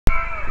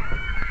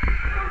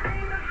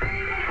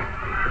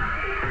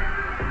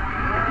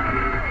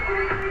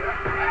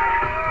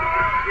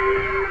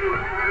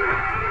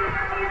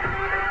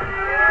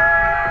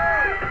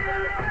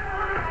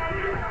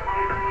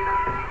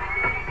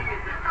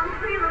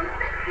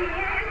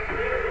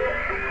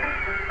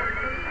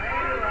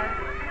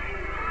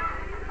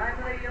I'm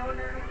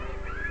Leona.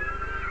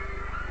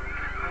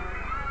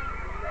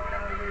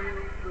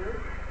 Very good.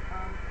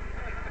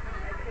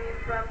 I came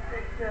from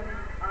section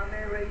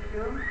honor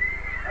ratio,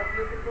 a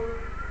beautiful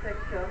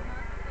section,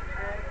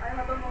 and I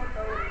have a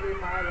motto in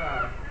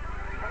Mara.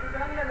 Ang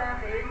isang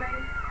lalaki na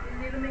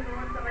hindi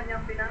lumingon sa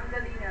kanyang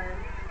pinanggalingan,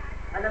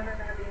 alam na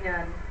natin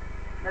yan,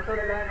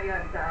 natulala na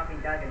yan sa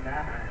aking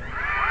kagandahan.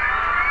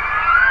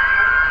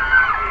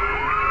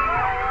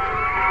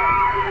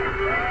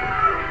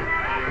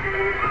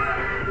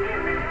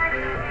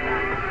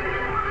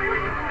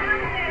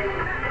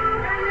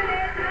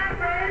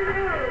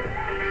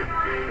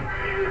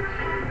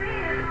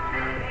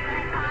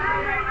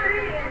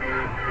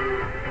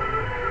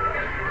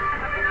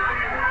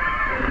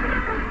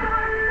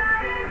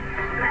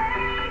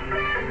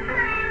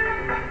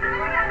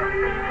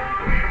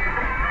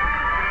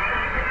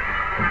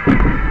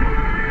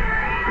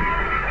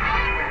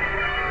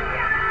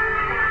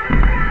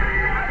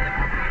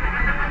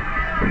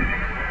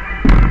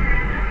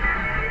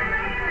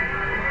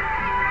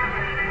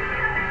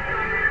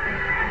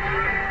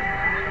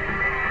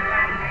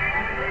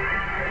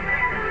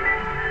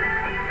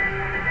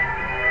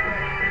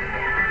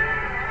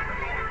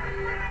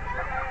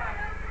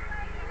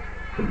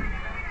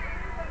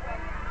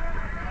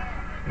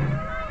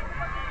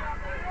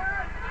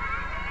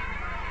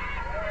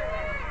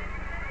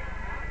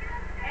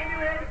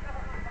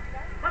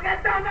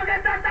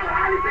 Magandang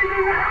tanghali sa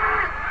inyo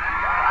lahat!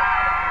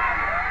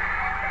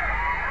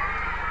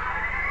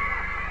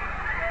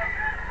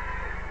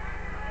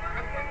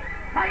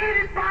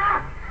 Mainit pa!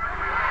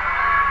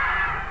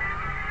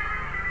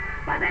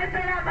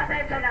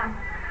 Pasensya na!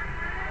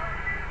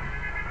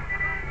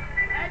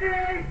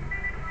 Anyway,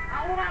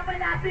 ako nga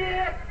pala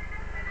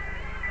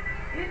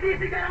hindi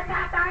si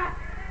Garapata,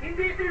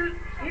 hindi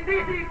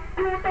si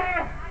Pluto.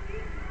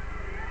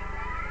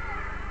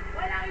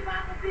 Walang iba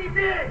akong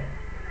sisi!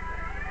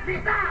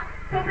 Lisa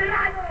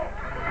Soberano!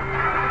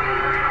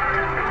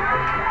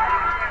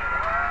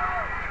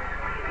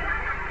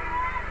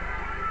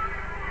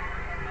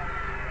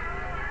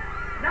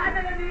 Na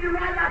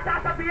naniniwala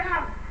sa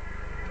sabihan,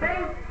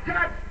 don't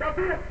judge the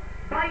book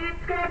by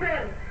its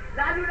cover,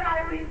 lalo na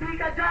kung hindi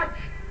ka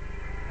judge.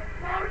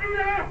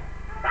 Paulino,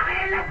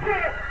 pakialam ko!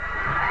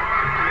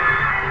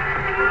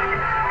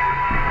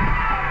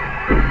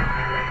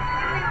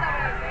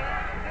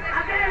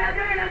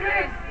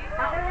 Again!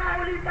 Ako nga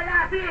ulit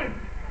pala si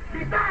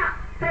Lisa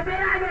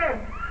Soberano!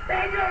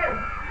 Thank you!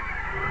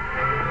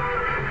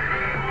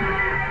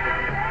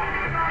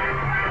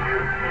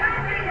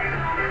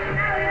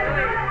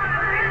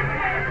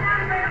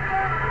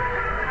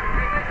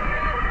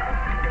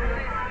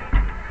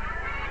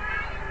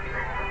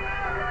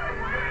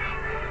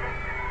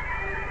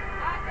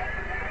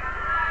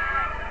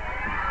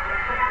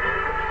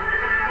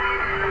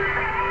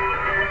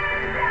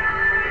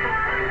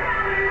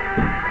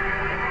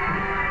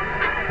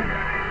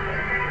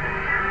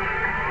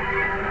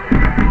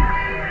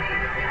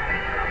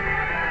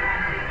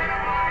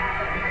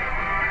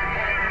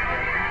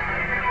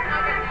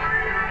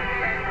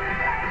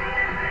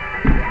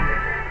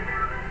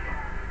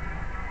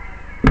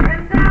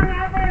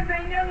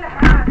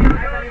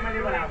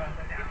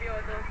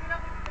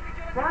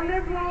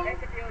 Wonderful,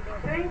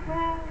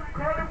 thankful,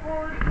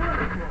 colorful,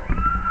 beautiful.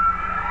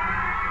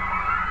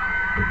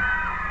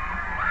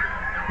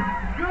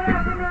 Good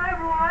afternoon,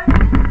 everyone.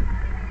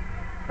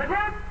 Good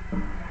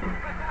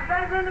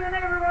afternoon,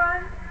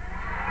 everyone.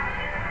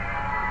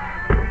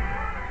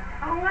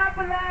 Ako nga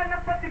pala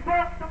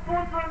nagpatibok sa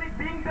puso ni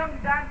Dingdong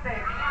Dante.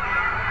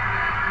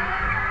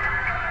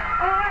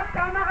 Oo,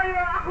 tama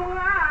kayo. Ako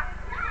nga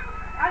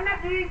ang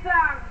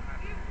nag-iisang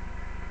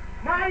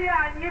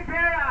Marian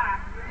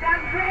Rivera. The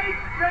great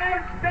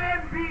friend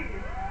Bambi.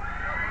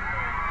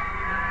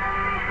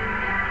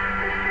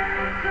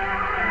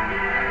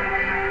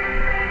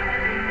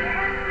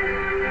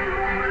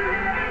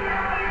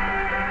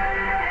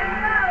 And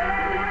now,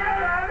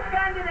 our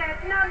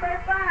candidate number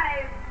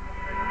 5.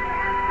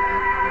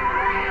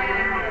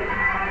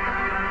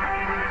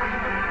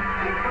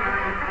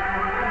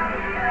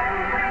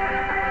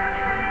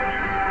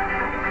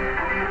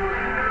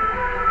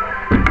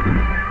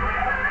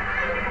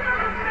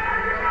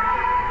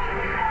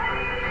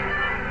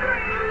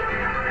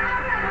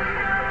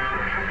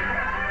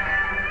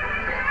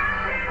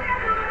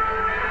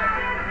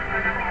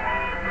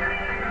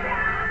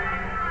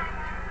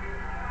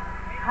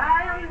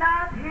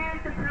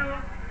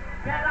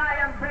 That I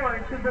am born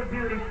to the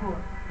beautiful.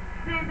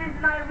 This is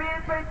my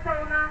real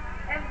persona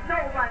and no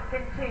one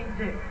can change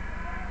it.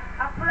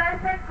 A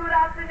pleasant good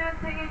afternoon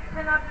to each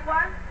and every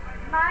one.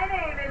 My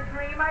name is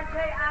Rima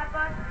J.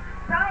 Abbas,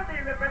 proudly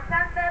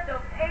representative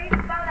of 8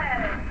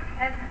 Ballet.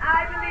 And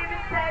I believe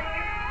in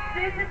saying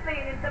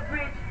discipline is the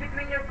bridge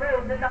between your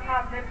goals and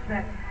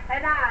accomplishment.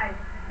 And I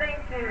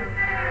thank you.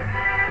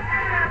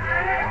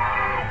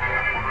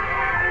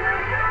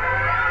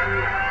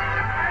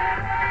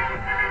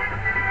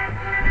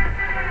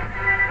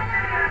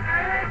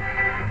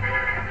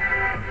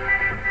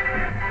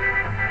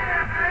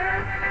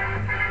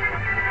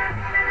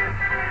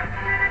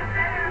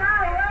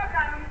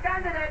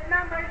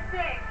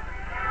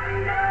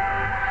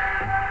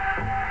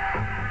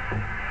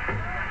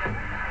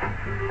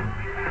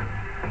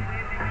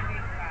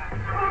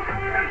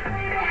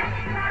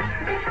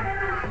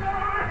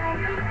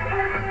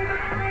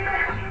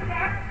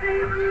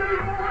 Good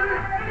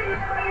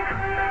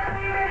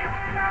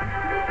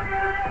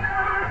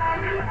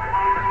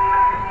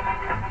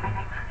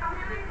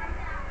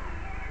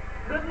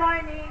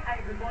morning.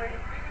 Good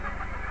morning.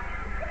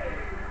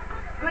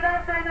 Good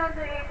afternoon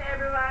to each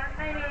everyone.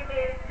 My name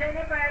is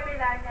Jennifer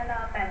Villarnia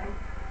Lopez.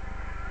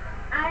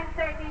 I'm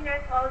 13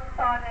 years old,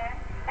 Tone,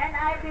 and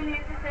I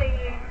believe in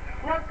saying,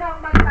 huwag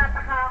kang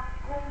magtataka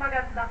kung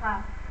maganda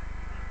ka.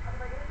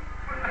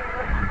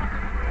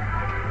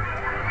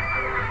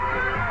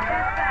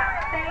 Basta,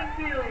 thank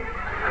you.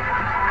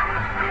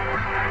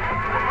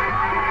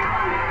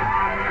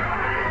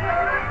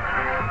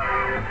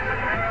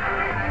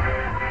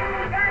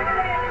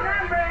 Candidate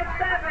number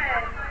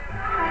 7.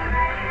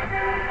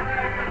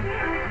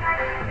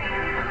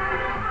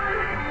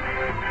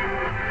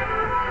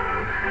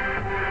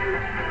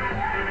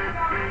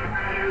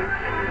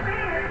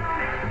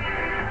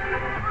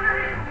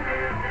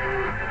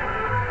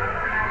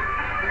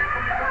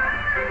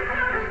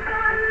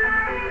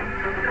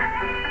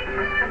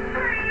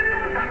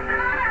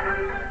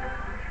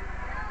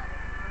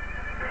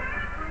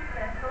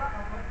 Kontento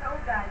ako sa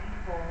ugali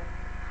ko.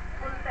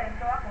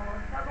 Kontento ako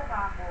sa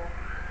mukha ko.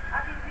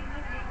 At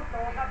hindi ko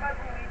to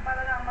babaguhin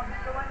para lang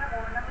magustuhan ako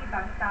ng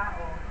ibang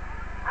tao.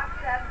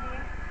 Accept me,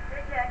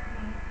 reject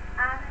me,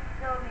 and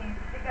kill me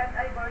because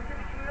I worship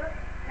truth,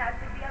 not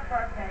to be a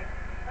perfect.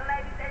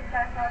 Ladies and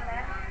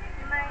gentlemen,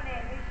 my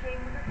name is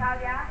Seamus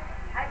Natalia.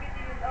 I'm 18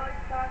 years old,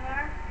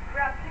 stoner,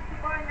 from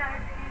 64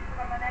 Ninth Street,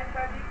 Camanel,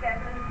 Public,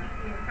 Quezon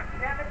City.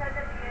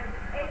 Representative,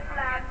 8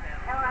 Plan,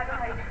 Elago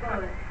High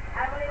School.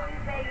 I believe in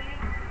saying,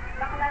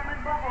 naklaman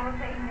po ako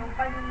sa inyong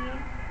paningin,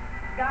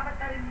 dapat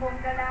na rin pong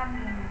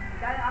dalangin,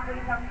 dahil ako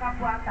isang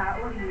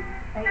kapwa-tao rin.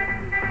 Thank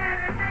you.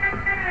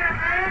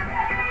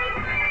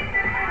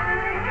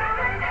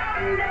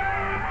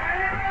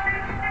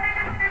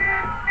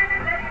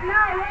 Let's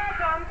now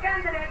welcome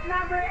candidate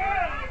number 8.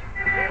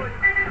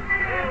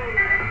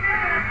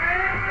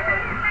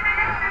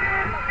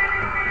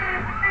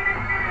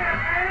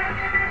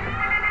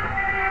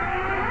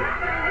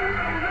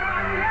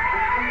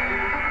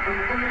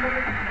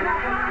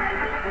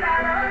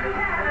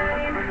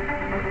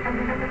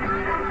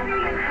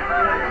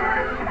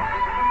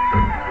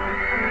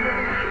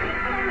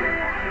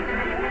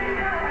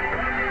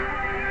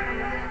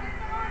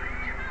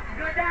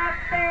 Good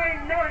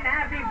afternoon,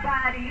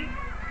 everybody.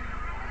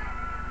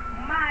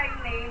 My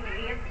name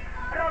is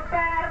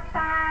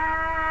Roberta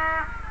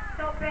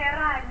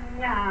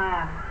Soberania.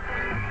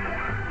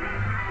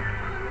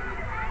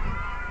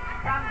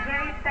 From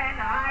grade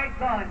 10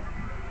 Argon.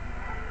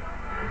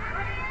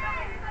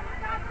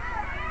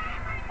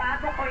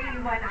 Bago ko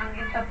iwan ang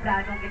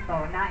entabladong ito,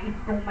 nais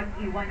kong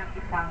mag-iwan ng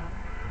isang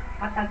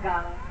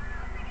matagang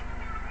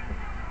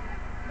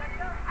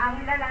ang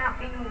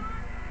lalaking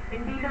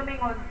hindi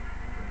lumingon.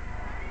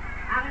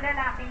 Ang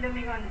lalaking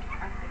lumingon.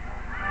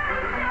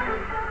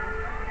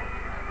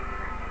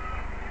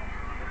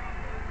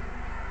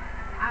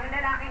 Ang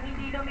lalaking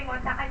hindi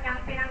lumingon sa kanyang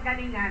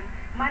pinanggalingan,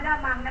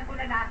 malamang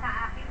natulala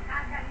sa aking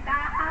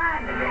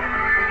kagandahan.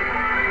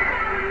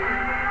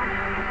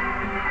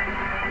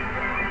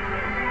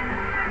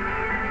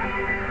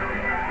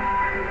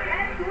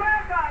 Let's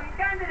welcome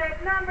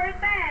candidate number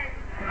 10.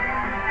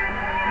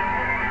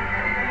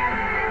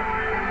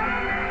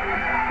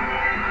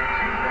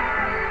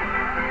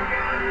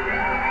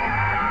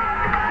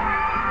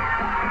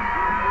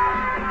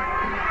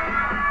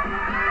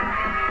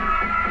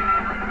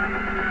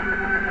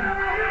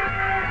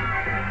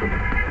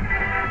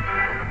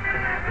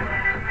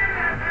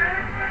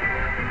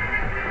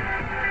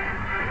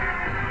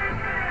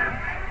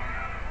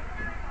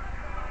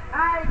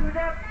 Hi, good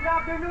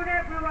afternoon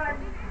everyone.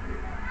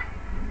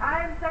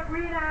 I'm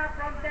Sabrina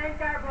from 10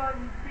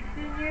 Carbon,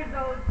 16 years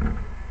old,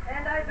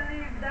 and I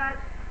believe that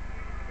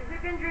if you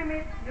can dream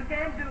it, you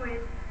can do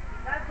it.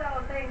 That's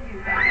all, thank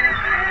you.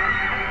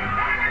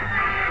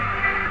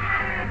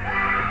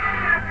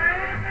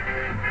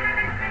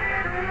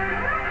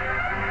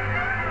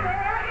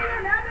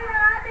 Ilan natin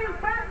ang ating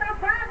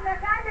back-to-back na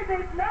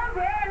candidate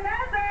number 11!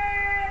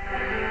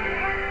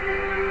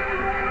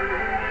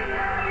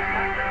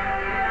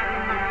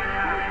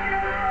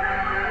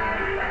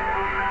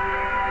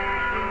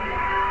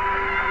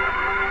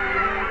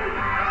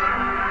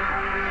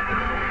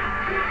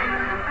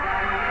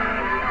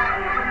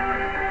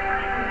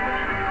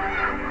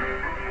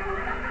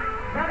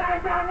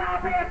 Magandang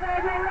gabi sa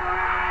inyo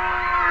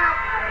lahat!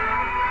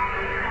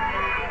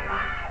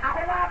 Ako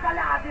nga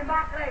pala si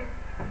Macrae,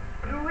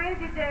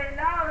 Luigi J.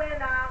 Laure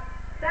ng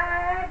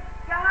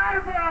 10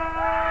 Carbon!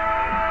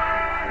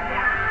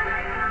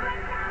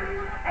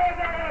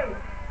 AKA,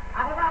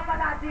 ako nga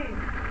pala si...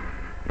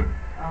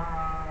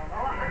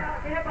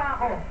 sino ba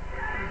ako?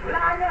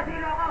 Walaan nyo,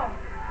 sino ako?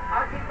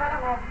 Outfit pa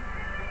lang, oh.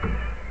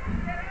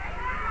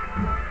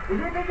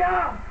 Isipin nyo!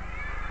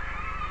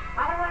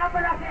 Ako nga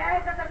pala si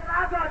Elsa sa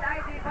Dragon, ay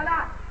di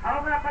pala.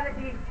 Ako nga pala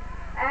si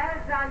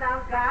Elsa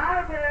ng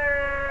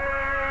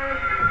Carbon.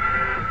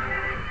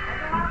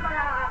 Ito nga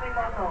pala ang aking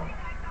motto.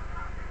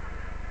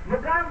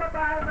 Mukhang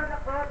babae man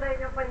ako sa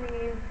inyong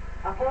paningin,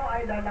 Ako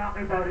ay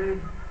lalaki pa rin.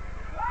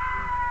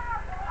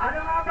 Ano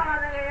nga ba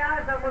ang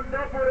nangyayari sa mundo?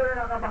 Puro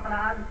na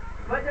nakabaklaan.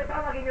 Pwede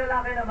pa maging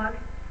lalaki naman?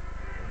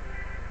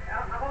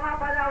 Ako nga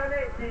pala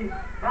ulit, si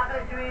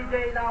Bakit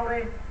J.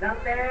 Laure ng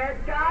Ted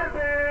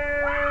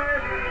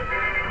Carbon!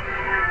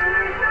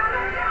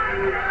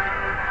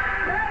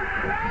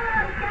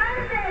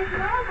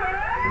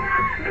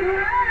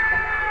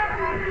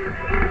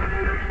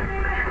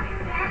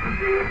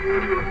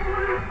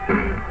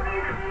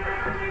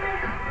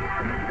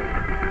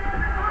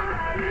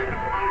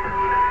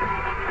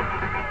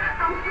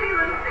 I'm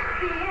feeling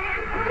 60.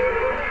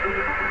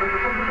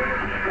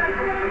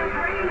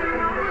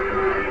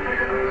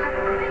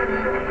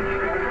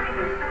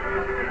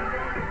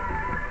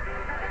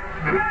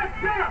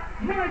 What's up,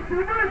 my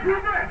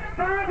super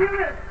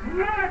fabulous,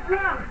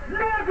 Muslim,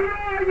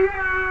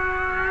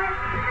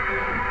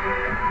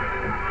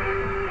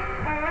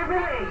 all the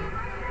way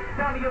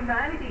from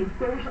Humanities,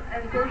 Social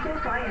and Social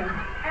Science,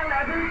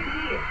 11C.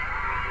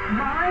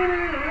 My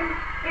name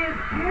is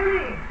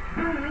Kimmy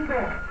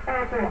Domingo.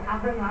 Opo,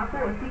 ako nga po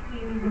si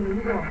Kimmy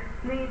Domingo.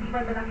 Na hindi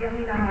madalang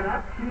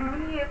hinaharap,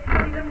 ngunit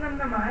malinamnam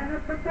naman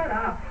at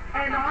masarap.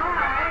 And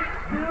I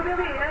do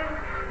believe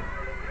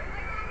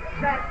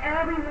that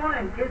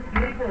everyone is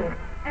beautiful,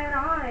 and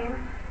I'm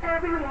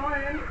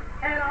everyone,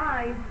 and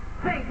I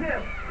thank you.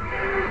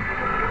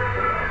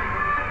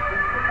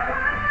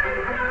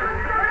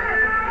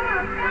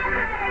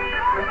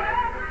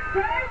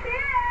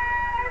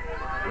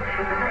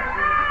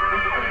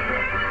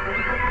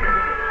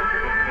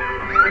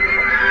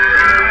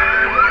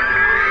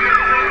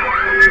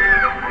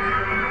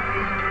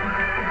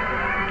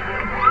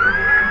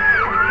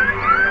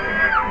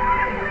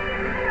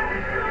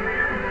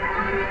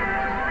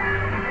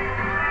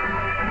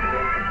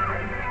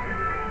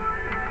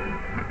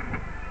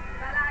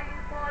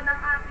 Dalayin po ng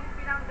aking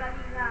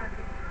pinanggalingan,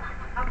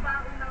 ang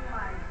baunang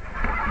man.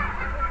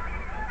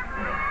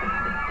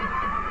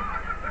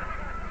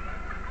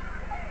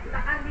 Sa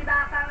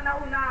kandidatang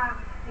nauna,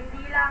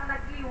 hindi lang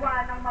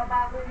nag-iwan ng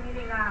mabagong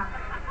hininga,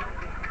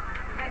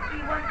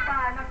 nag-iwan pa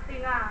ng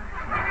tinga.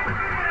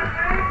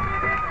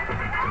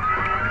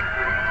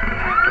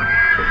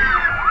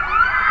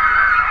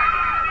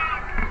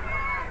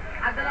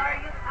 A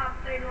glorious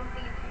afternoon to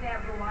each and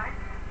everyone.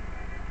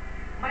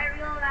 My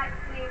real life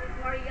name is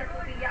Maria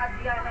Sofia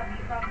Adriana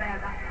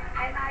Bisambeda,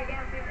 and I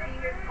am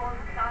 15 years old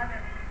son,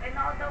 and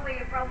all the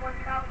way from 1107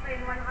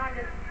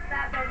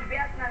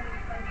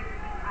 Vietnamese on this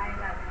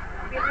island.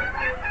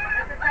 Beautiful,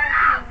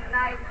 representing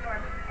nice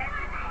work.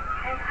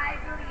 And I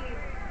believe,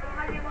 kung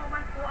halimaw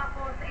man po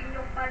ako sa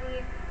inyong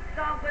panit,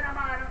 strong ko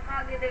naman ang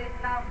candidate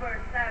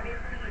number 17.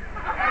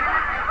 And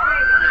I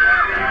pray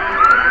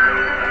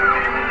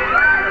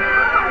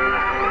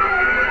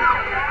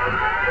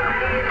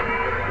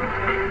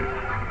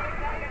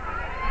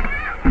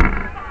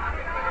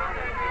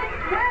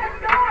Let's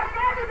go,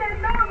 candidate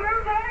number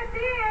 14.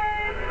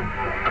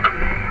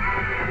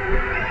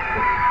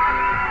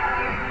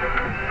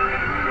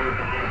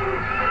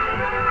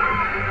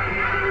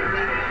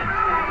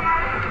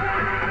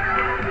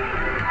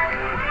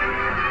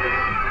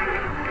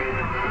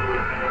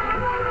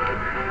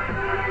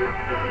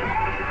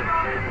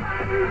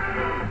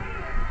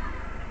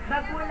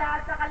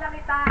 Nagmula sa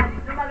kalangitan,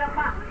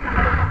 lumagapak sa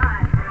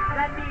kalupaan.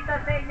 Nandito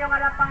sa inyong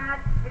harapan,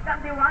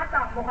 isang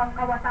diwatang mukhang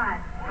kawatan.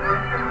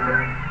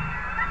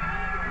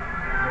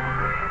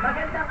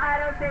 Magandang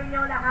araw sa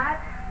inyo lahat.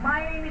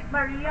 My name is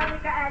Maria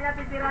Micaela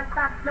Pitiran,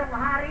 tatlong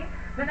hari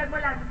na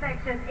nagmula sa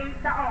Section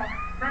 8 taong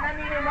na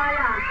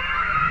naniniwala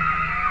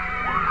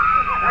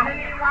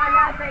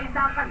sa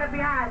isang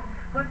kasabihan.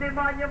 Kung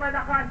demonyo man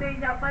ako sa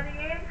inyo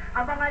paningin,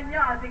 abangan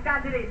nyo si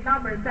candidate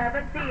number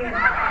 17.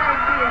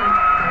 Thank you.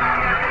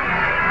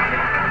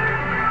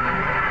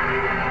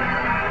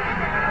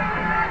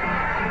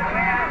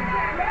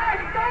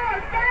 Let's go,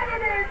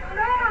 candidate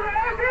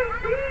number 15!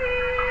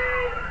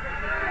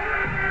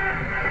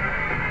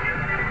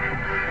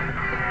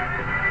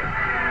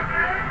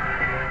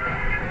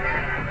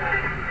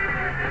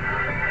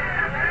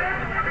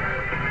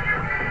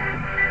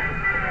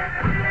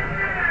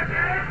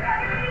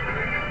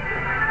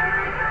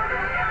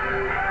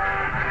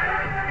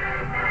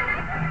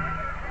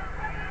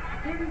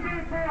 Hindi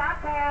po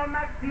ako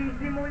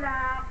magsisimula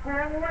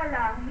kung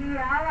walang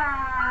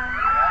hiyawan.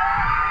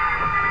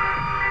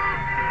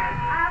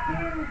 At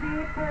hindi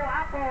po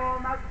ako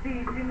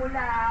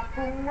magsisimula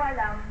kung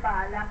walang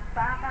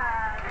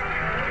palakpakan.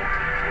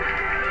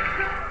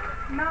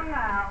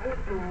 Mga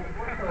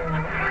uto-uto.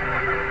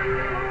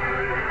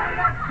 Ang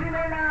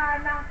nagsimula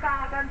ng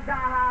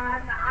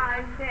kagandahan ay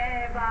si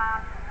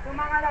Eva.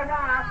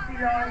 Tumangalawa si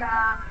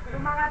Lola,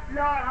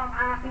 tumangatlo ang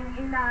aking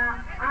ina,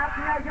 at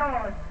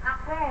ngayon,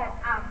 ako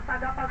ang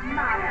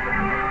tagapagmana.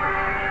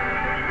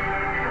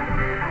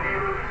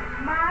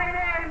 My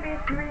name is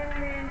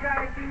Winlin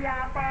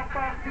Garcia,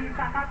 Pokpok si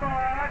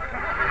Pakapot.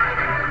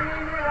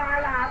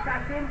 Naniniwala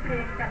sa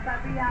simpleng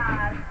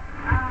kasabihan.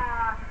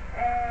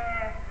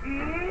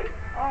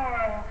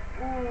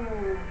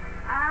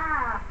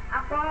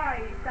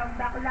 Ako'y isang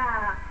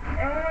bakla.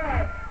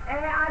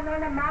 Paano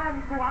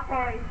naman kung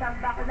ako isang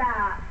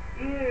bakla?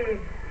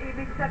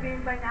 Ibig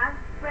sabihin ba niyan,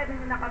 pwede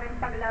nyo na kaming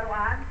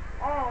paglaruan?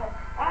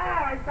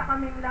 Isa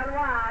kaming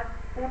laruan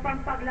upang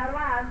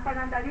paglaruan,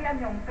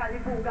 panandalian yung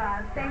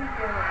kalibugan. Thank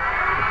you.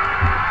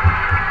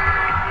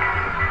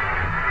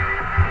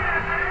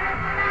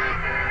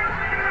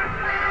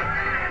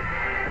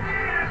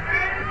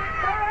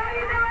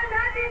 Tawarin naman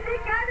natin si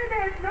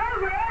candidate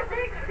number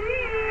 16!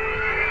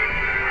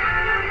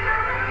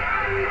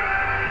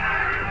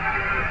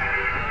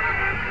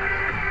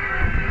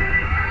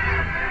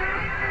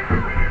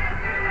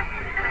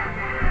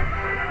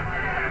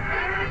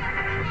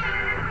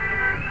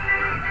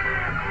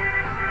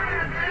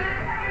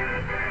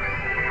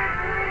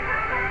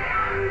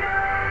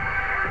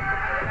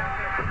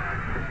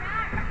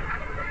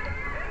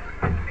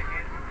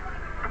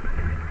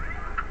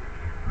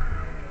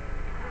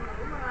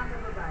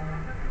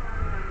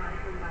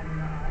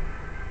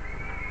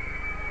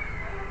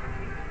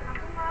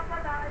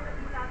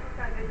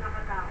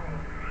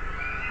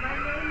 My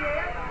name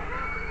is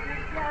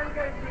Christian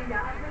Garcia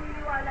at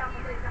naniniwala ako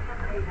sa isang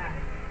kasabihan.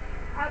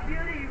 A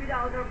beauty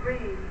without a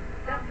brain,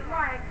 just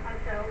like a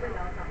shell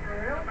without a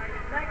pearl,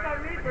 like a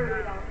river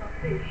without a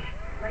fish,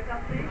 like a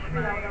fish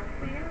without a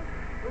fin,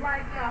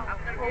 like a...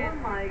 Oh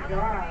my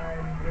God!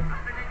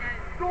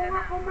 Kung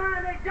ako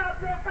man ay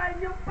jablo sa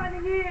inyong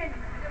paningin,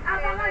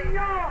 abangan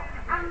nyo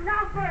ang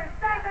number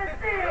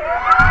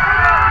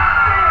 17!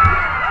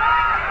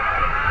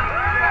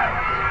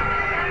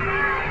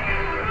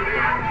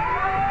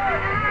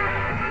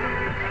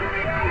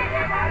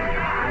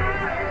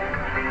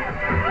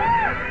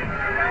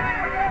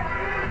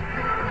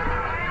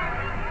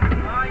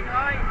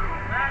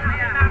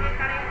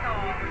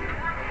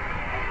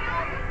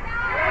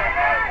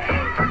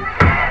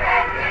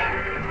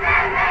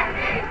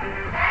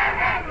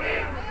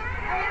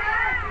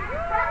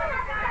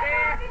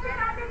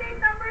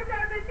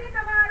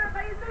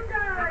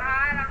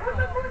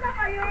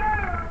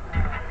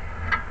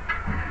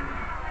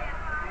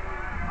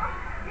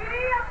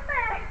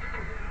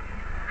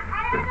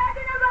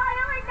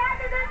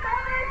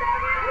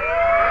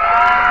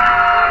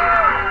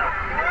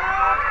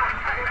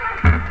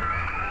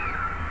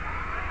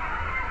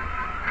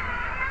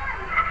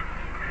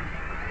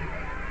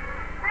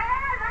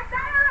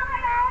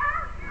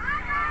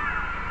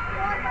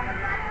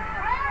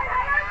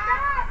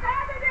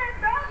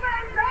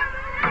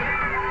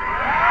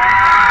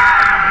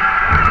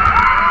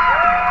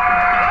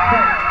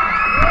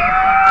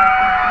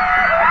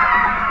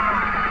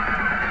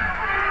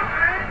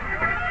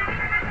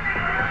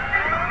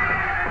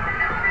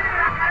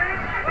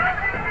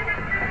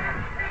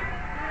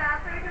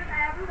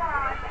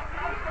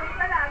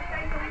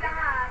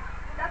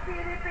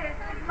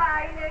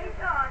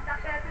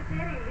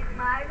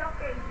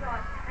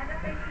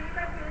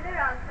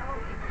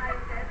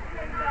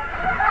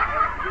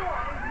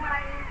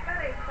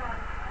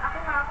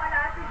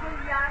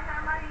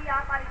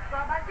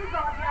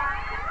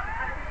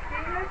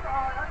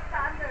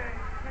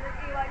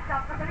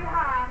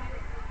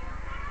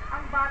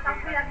 Ang batang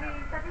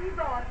pinag-iisa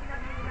dito,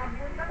 pinag-iisa ng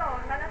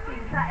bundador,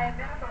 nalasing sa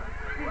emperador,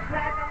 si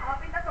Fred ang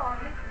opinador,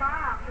 Miss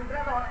Bach,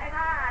 Lugrador, and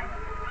I.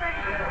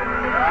 Thank you.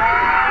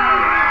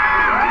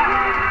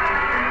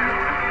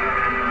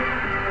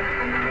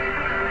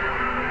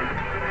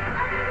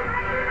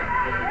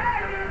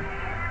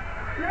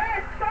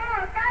 Let's go,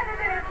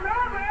 candidate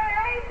number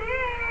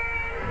 18.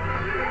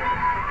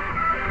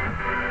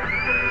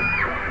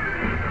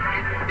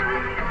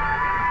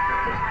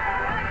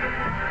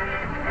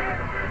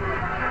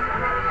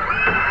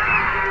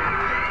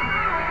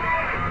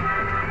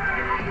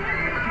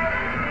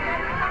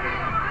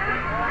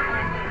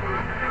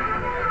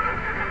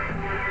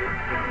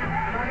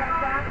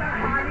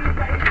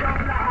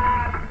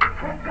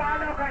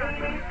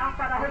 Ang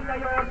panahon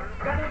ngayon,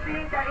 ganun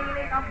din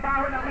kainit ang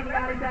baho ng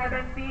nangyari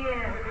 17.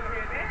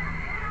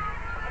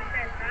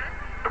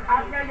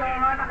 At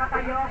ngayon,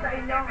 nakatayo sa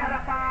inyong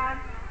harapan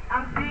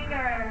ang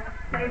singer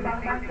sa ibang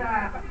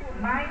bansa.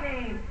 My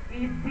name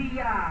is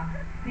Sia.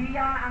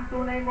 Sia ang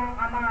tunay mong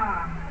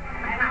ama.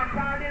 And I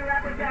proudly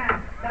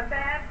represent the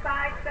 10th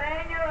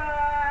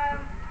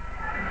Titanium.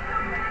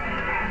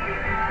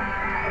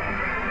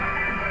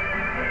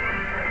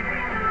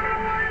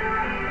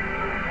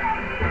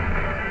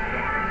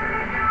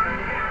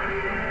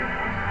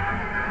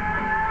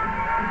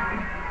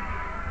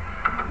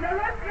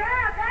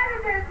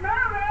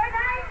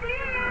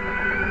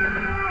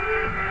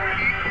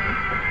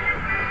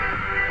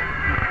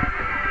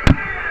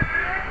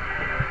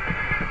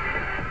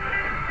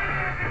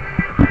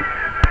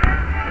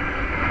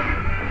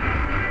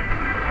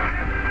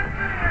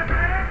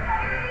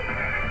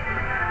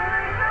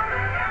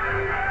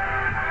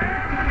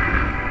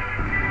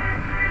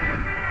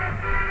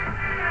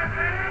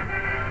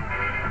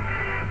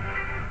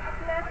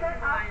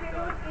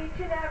 Each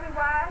and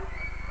everyone,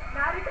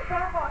 narito po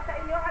ako sa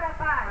inyong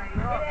harapan.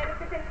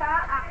 Irerepresenta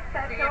ang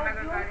Central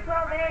Youth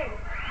Survey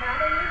na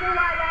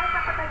naniniwala sa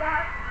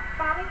katagahan.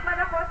 Pangit man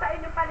ako sa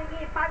inyong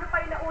paningin. Paano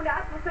kayo nauna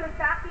at musunod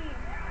sa akin?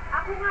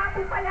 Ako nga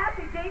po pala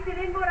si J.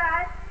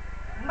 Moran,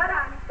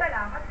 Maraming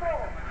salamat po.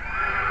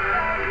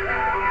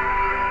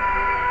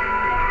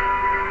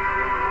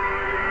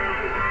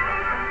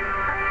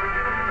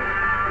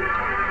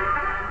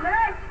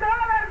 Next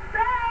on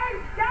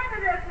stage,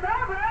 candidate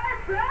number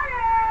 20!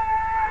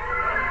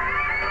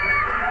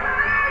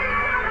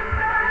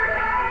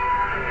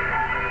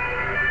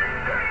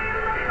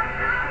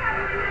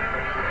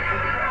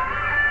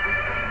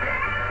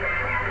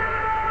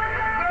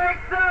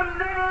 Make some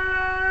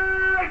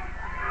noise!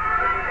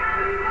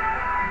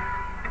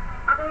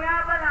 Ako nga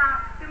pala,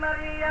 si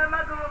Maria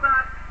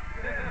Magubat.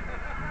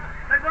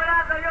 Nagmula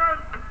sa yon,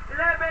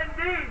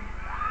 11D.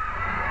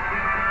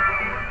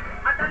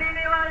 At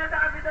naniniwala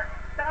sa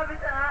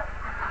kabisa.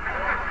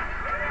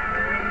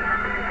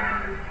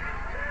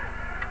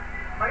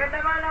 Maganda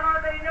man ako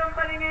sa inyong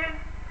paningin,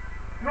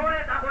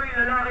 ngunit ako'y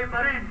lalaki pa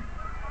rin.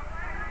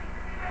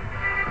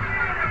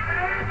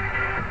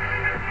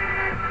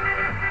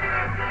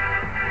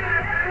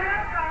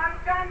 Welcome,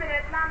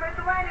 candidate number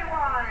 21.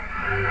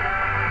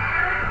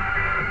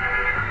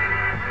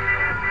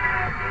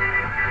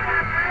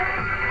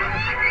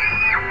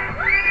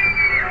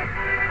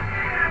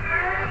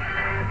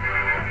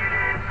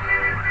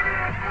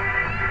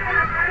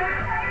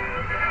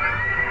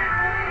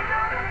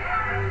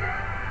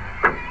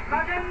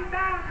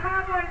 Magandang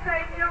hapon sa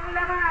inyong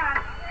lahat.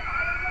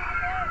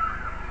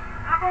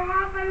 Ako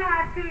nga pala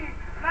si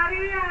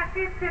Maria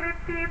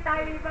Sitsiripti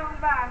Talibang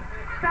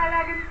sa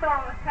Laginto,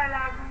 sa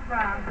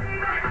Lagubang.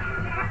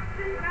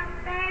 Ng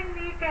 10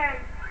 nickel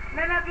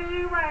na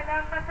nag-iwan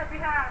ang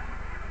kasabihan.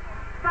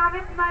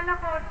 Pamit man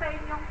ako sa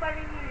inyong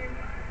paningin,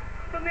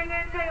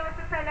 tumingin kayo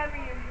sa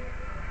salamin.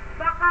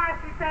 Baka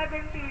si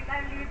 17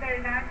 ang leader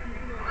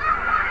namin.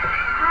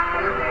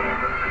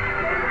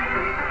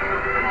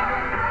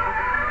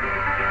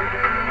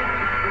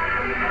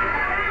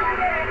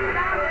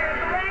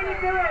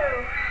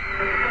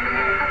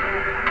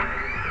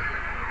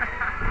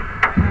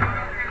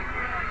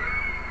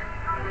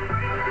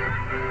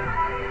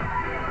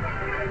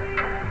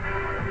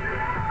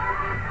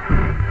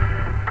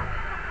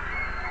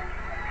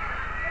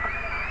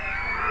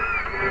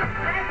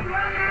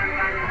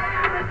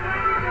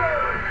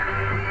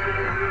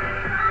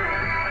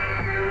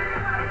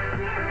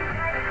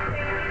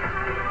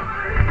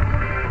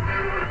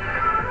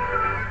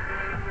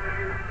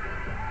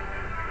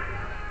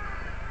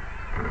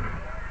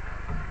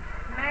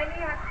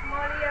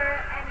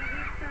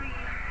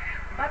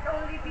 But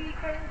only we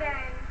can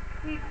then,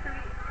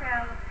 history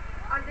itself,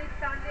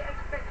 understand the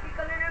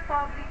particular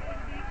republic in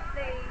this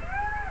place.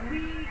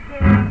 We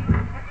gain,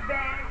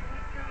 advance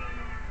history,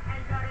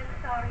 and current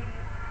story.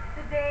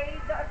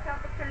 Today, the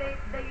encapsulate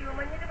the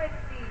human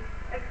university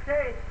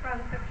exerts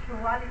from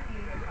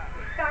sexuality.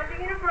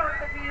 Standing in front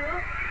of you,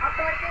 a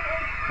person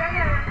is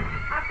Dana,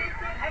 a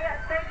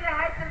 30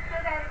 high school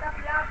student of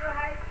Lago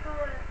High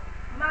School.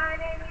 My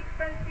name is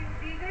Francine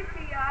D.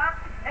 Garcia,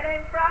 and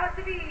I'm proud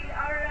to be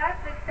a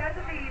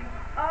representative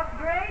of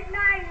grade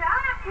 9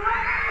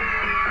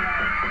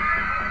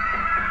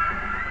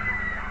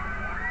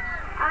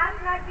 At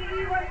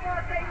nag-iiwan po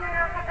sa inyo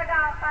ng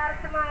kataga para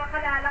sa mga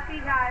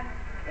kalalakihan.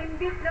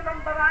 Imbis na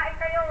mambabae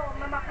kayo,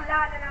 mamakla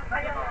na lang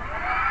kayo.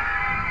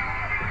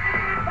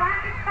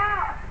 Bakit po?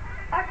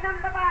 Pag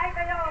nambabae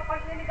kayo,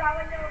 pag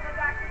niligawan nyo,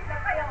 gagastos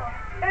lang kayo.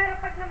 Pero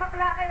pag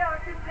namakla kayo,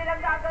 simple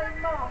lang gagawin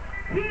mo.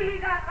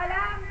 Hihiga ka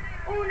lang,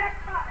 unat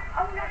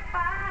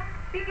pa,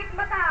 pikit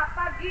mata,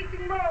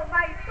 pagising mo,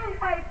 may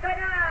 2-5 ka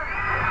na.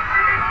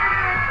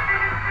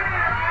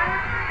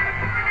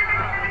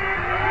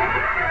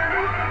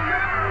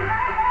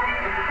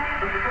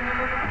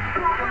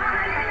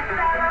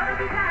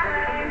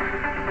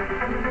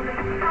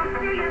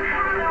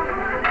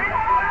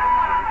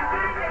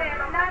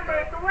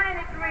 Number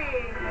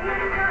 23.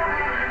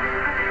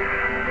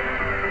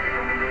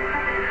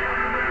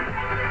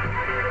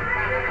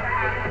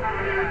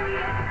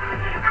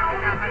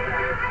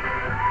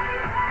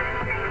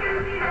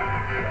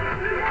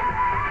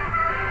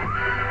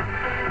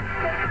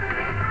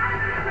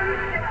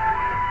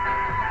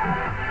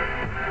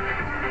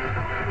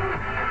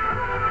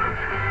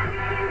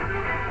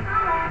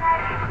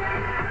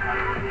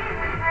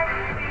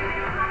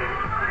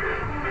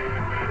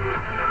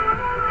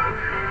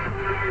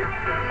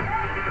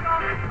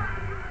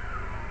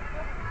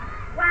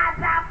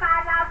 What's up,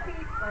 fellow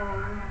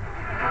people?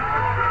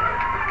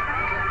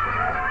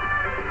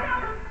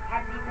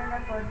 At dito na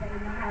po sa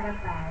inyong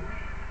harapan,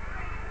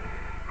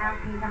 ang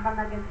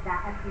pinakamaganda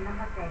at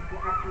pinaka-sexy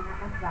at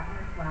pinaka-swak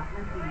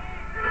na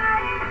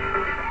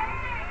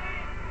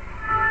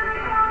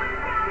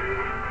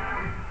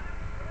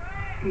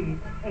si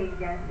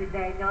Angel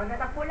Sideño na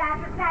napula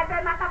sa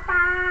 7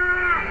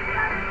 matapat!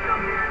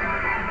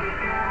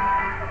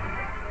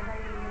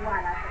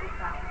 Naniniwala sa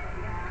isa ko sa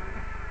iya.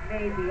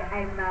 Maybe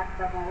I'm not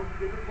the most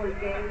beautiful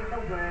girl in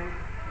the world,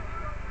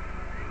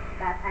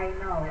 but I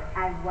know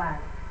I was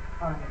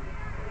only.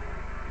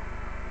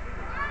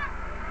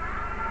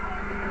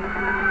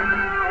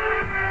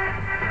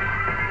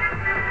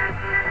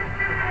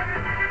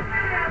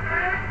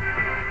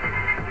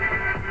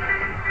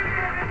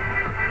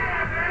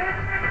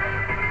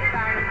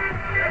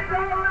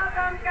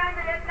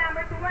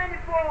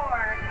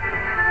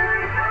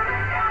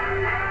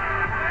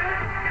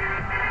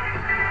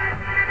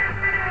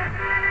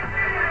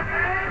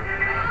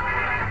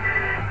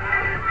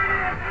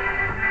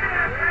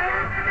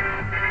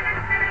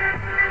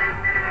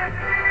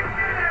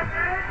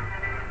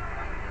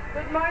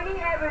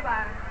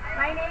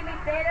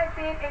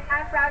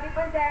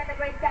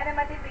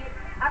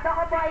 At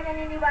ako po ay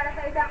naniniwala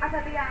sa isang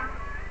kasabihan.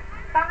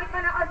 Pangit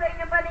man ako sa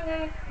inyong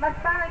paningin, mas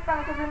pangit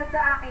pang susunod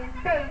sa akin.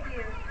 Thank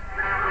you.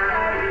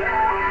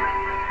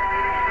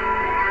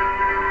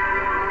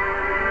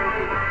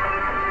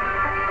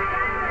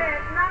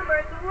 Candidate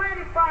number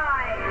 25.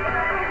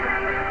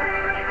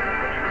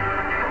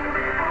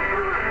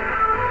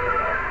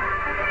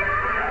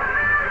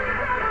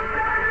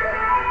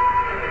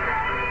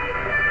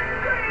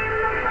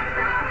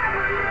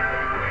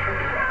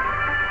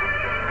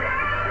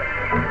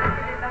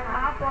 Magandang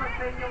hapon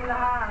sa inyong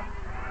lahat.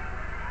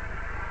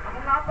 Ako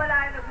nga pala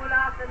ay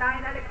nagmula sa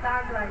 9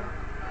 Alexandrite.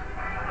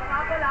 Ako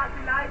nga pala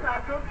sila ay sa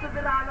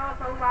Subsoberano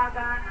sa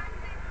umaga,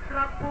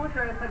 truck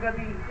pusher sa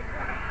gabi.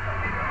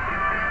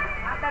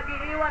 At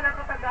nag-iiwan ang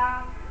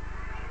katagang,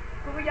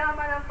 kung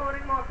yaman ang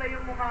turing mo sa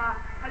iyong mukha,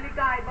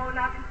 halika, ibaw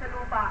natin sa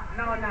lupa,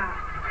 nauna.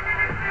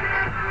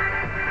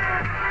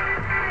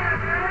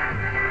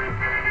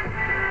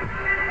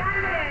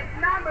 Candidate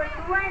number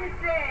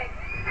 26.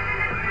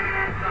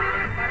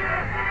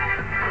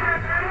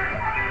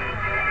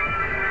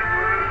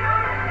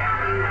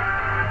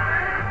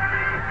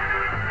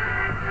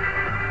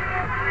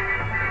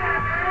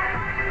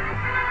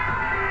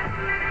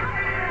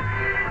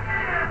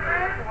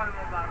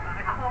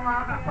 Ako nga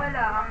po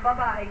pala ang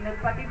babaeng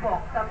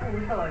nagpatibok sa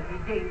puso ni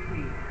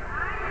Jeffrey.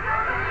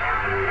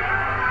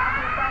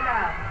 Ako pala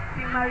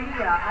si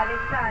Maria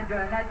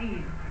Alexandra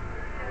Nadine.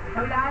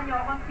 Hulaan niyo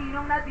kung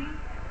sinong Nadine?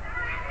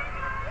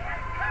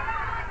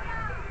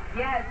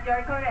 Yes,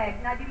 you're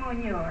correct,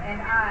 Nadimunyo. And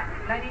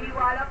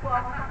naniniwala po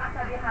ako sa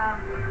kasabihang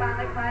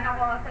pangit man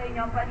ako sa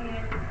inyong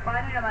paningin.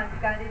 Paano naman si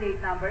candidate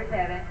number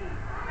 70?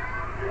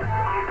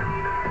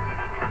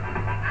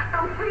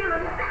 I'm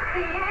feeling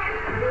sexy and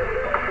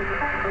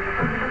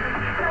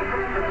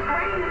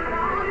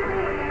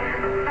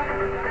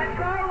let's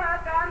go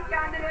welcome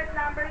candidate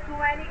number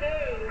 28.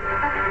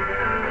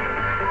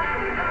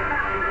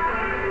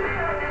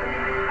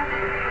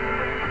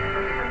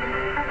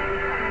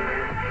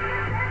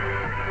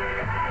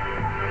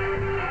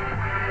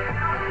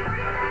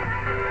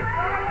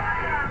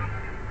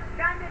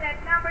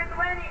 Candidate number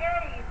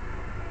 28.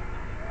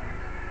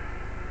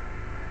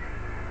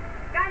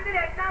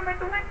 Candidate number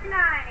 29.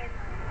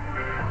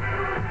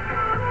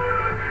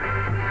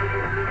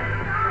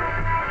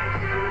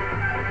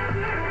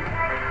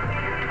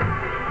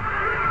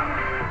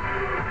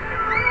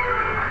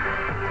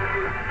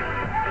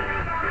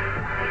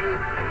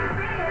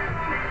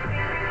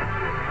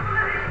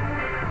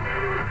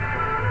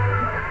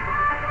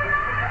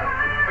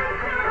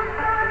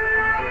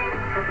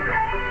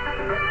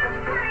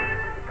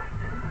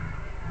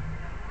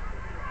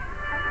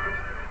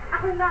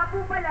 Ako nga po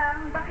pala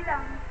ang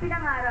bakilang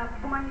pinangarap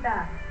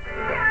gumanda.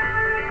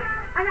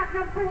 Anak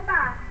ng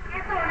puta,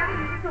 eto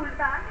naging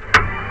resulta.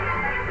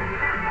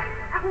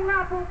 Ako nga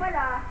po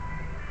pala,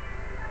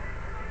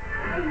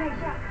 ay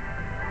siya.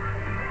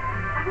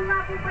 Ako nga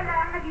po pala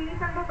ang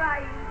nag-iisang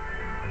babae,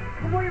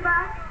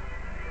 umulba,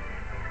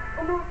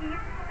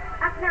 umukit,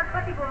 at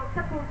nagpatibok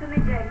sa puso ni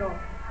Diego.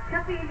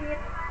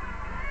 Napilit,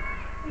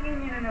 tingin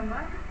niyo na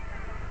naman,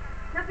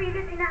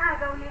 napilit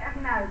inaagaw ni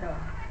Agnaldo.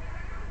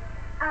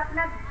 At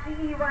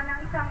nag-iiwan ng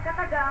isang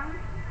katagang,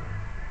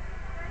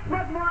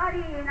 huwag mo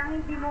ariin ang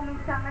hindi mo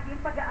minsan naging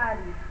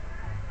pag-aari.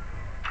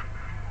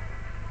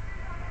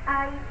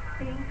 I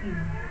thank you.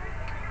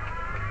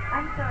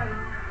 I'm sorry.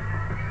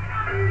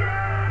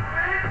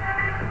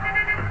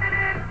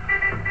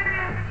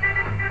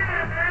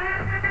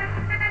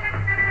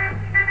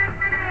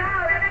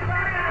 Now, let's go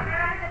to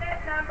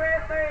candidate number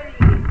 30.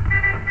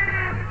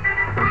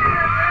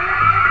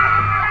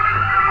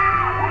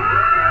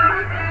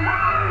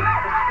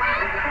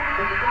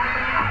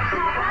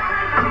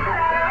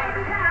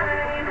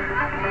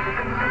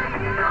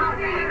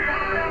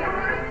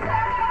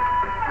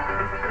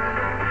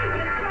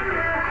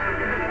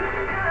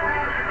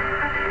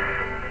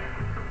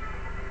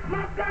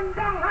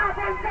 Magandang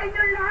hapon sa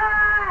inyo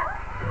lahat!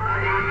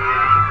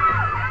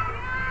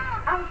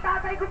 Ang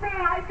tatay ko po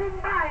ay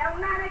Bombay, ang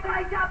nanay ko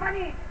ay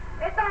Japanese.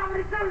 Ito ang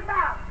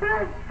resulta,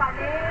 boom!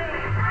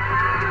 Panig!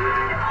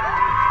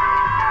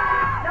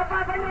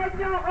 Napapanood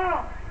niyo ako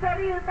sa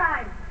real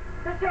time,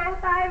 sa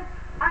showtime,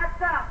 at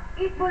sa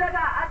Eat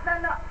Bulaga, at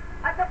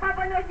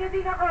napapanood niyo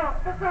din ako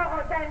sa Soko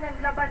dahil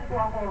naglaban po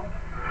ako.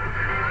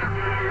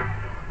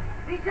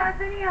 Si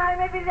Johnson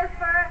Jaime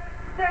Villasper,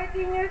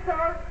 13 years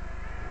old,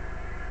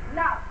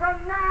 na from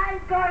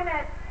 9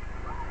 cornets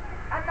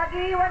at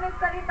nag-iiwan ng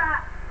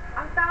salita,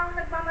 ang taong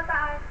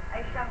nagmamataas ay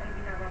siyang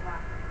ibinababa.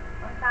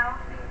 Ang taong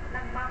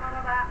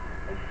nagmamababa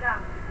ay siyang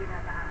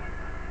ibinataas.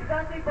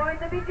 Because we're born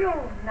to be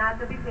true,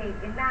 not to be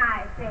fake. And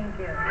I thank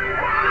you.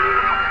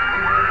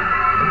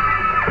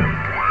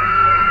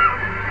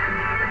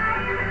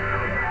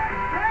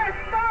 Let's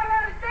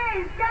follow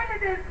stage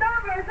candidate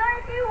number 31!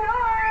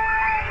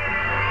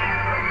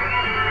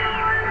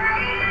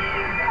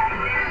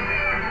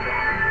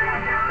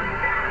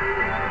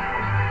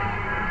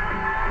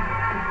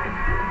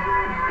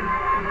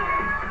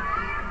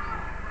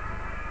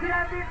 Good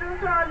afternoon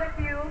to all of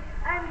you.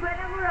 I'm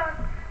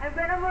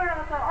Buena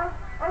Moroso,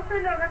 also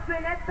also known as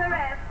Gwyneth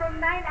Perez from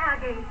 9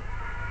 Agate.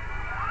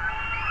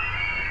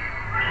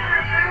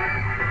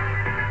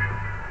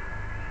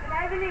 And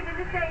I believe in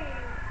the saying,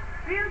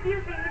 real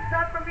beauty is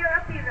not from your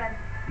appearance,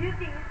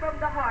 beauty is from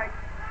the heart.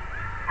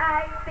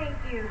 I thank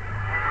you.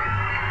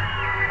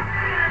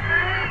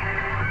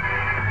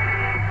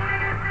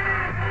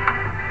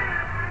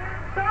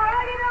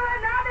 Tawagin naman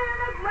natin ang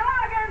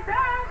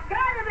nagmagandang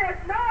cannabis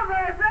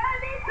lovers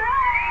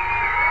anytime!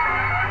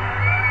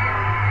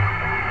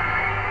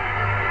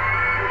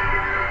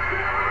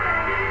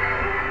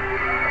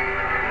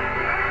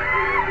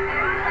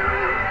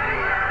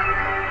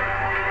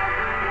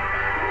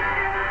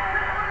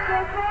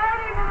 Good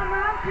morning, mga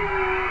mamsi!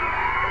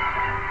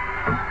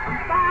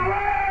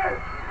 Power!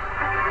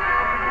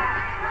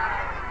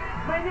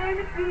 My name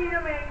is Tina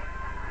May.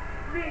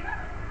 Rick.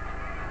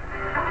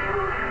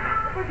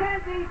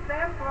 Representing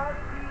Central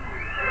C.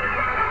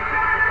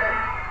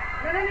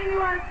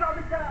 Naniniwala sa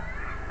kabisa.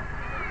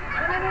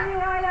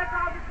 Naniniwala sa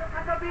kabisa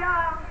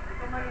kasabihan.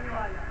 Ito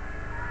maniniwala.